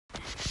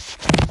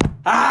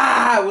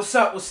What's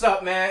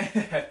up, man?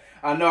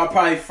 I know I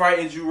probably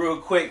frightened you real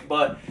quick,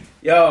 but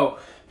yo,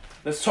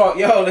 let's talk.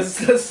 Yo,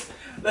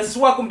 let's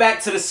welcome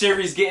back to the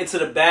series, Get Into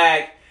the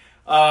Bag.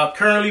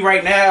 Currently,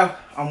 right now,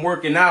 I'm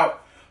working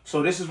out,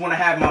 so this is when I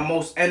have my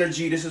most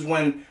energy. This is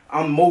when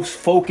I'm most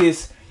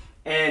focused,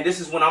 and this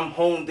is when I'm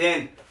honed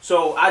in.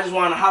 So I just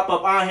want to hop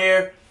up on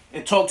here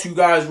and talk to you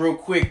guys real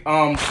quick.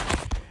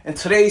 In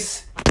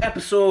today's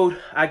episode,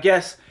 I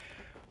guess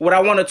what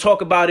I want to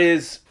talk about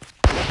is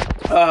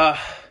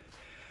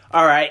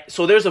all right,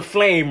 so there's a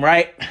flame,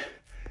 right?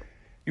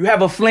 You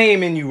have a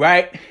flame in you,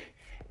 right?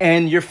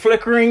 And you're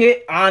flickering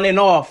it on and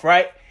off,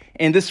 right?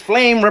 And this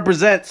flame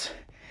represents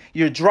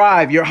your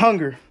drive, your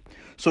hunger.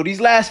 So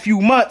these last few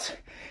months,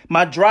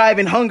 my drive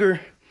and hunger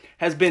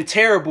has been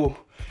terrible.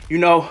 You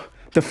know,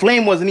 the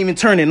flame wasn't even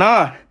turning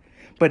on.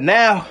 But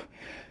now,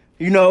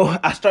 you know,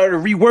 I started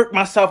to rework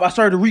myself. I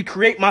started to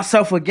recreate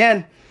myself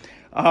again.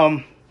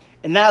 And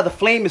now the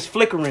flame is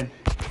flickering.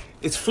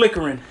 It's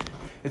flickering.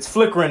 It's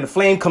flickering. The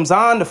flame comes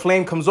on, the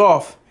flame comes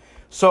off.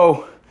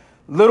 So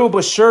little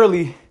but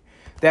surely,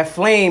 that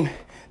flame,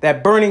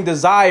 that burning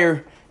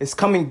desire is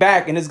coming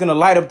back, and it's going to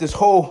light up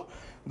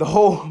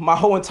my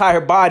whole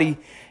entire body.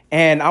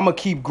 And I'm going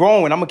to keep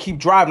growing. I'm going to keep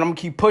driving. I'm going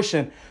to keep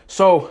pushing.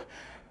 So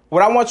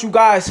what I want you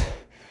guys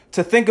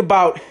to think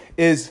about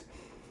is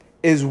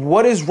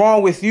what is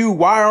wrong with you?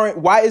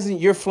 Why isn't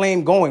your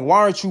flame going? Why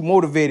aren't you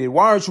motivated?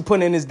 Why aren't you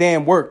putting in this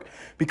damn work?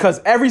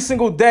 Because every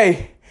single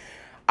day,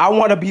 I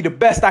want to be the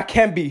best I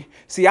can be.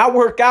 See, I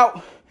work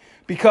out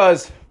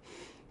because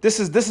this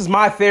is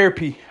my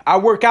therapy. I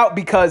work out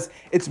because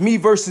it's me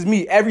versus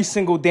me every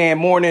single damn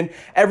morning,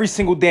 every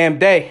single damn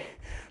day.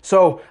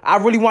 So I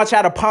really want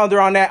y'all to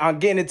ponder on that, on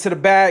getting into the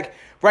bag.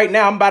 Right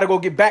now, I'm about to go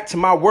get back to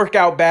my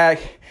workout bag.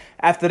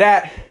 After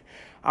that,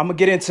 I'm going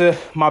to get into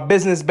my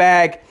business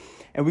bag,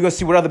 and we're going to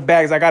see what other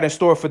bags I got in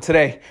store for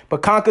today.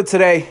 But conquer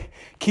today.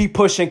 Keep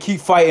pushing. Keep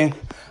fighting.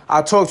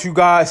 I'll talk to you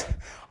guys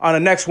on the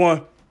next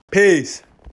one. Peace.